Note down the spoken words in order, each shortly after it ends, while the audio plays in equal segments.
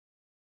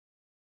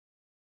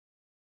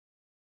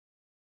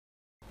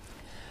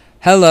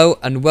Hello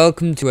and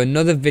welcome to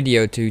another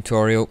video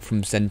tutorial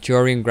from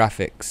Centurion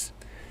Graphics.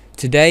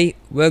 Today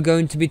we're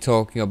going to be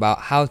talking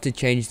about how to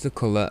change the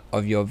colour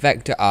of your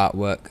vector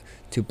artwork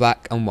to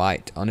black and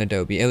white on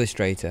Adobe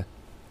Illustrator.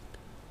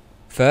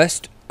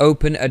 First,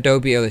 open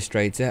Adobe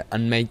Illustrator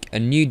and make a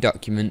new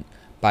document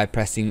by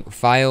pressing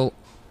File,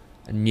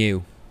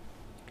 New.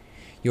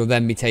 You'll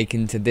then be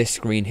taken to this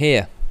screen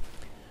here.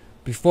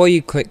 Before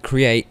you click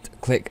Create,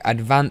 click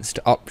Advanced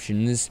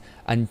Options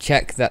and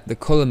check that the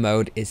colour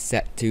mode is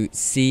set to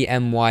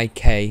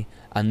CMYK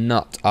and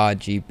not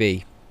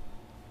RGB.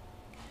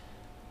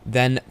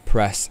 Then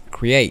press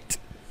Create.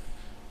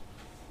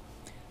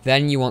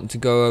 Then you want to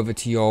go over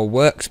to your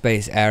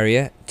workspace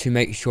area to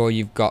make sure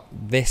you've got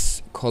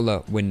this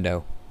colour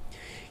window.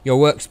 Your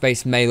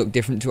workspace may look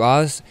different to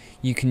ours.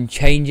 You can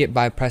change it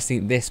by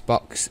pressing this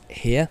box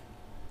here.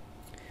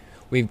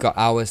 We've got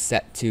ours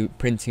set to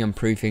printing and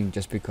proofing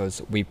just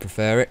because we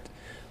prefer it,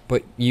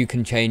 but you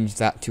can change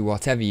that to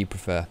whatever you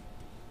prefer.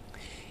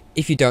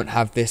 If you don't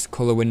have this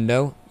colour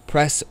window,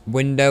 press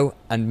Window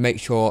and make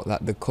sure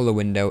that the colour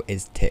window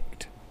is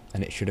ticked,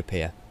 and it should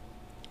appear.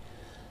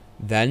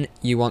 Then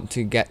you want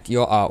to get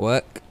your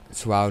artwork,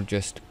 so I'll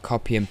just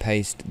copy and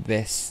paste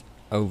this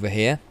over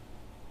here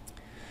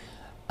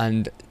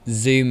and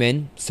zoom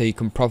in so you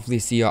can properly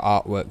see your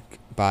artwork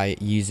by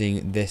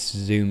using this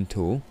zoom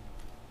tool.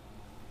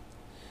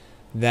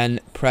 Then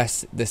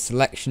press the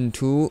selection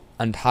tool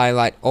and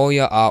highlight all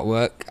your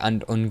artwork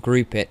and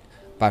ungroup it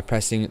by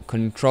pressing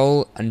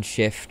Ctrl and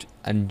Shift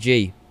and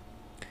G.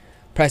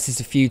 Press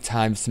this a few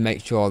times to make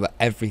sure that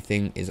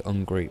everything is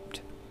ungrouped.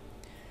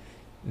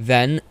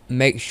 Then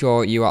make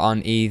sure you are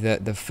on either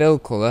the fill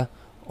colour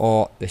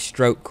or the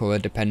stroke colour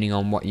depending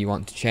on what you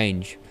want to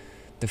change.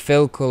 The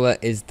fill colour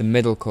is the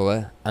middle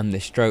colour and the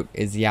stroke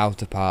is the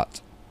outer part.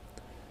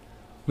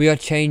 We are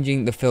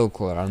changing the fill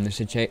colour on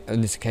this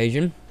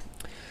occasion.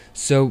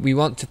 So we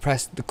want to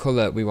press the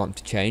colour we want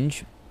to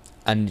change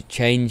and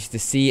change the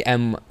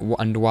CM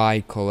and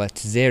Y colour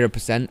to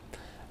 0%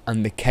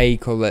 and the K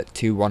colour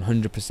to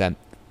 100%,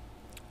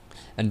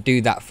 and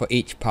do that for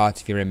each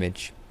part of your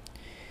image.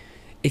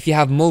 If you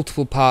have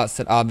multiple parts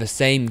that are the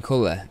same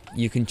colour,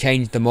 you can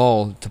change them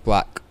all to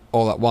black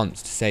all at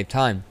once to save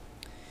time.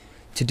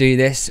 To do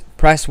this,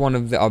 press one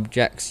of the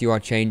objects you are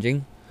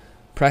changing,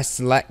 press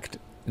Select,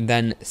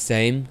 then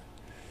Same.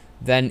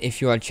 Then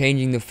if you are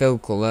changing the fill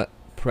colour,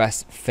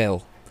 press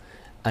Fill,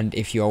 and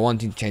if you are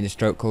wanting to change the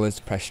stroke colours,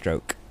 press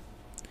Stroke.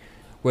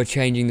 We're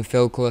changing the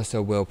fill colour,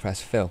 so we'll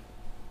press Fill.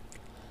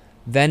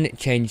 Then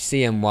change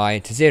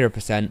CMY to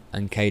 0%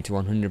 and K to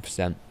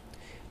 100%.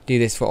 Do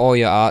this for all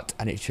your art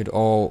and it should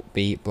all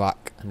be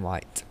black and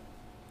white.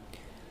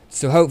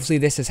 So hopefully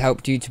this has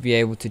helped you to be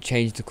able to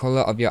change the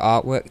colour of your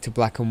artwork to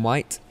black and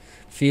white.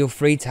 Feel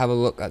free to have a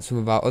look at some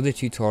of our other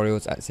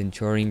tutorials at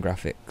Centurion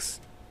Graphics.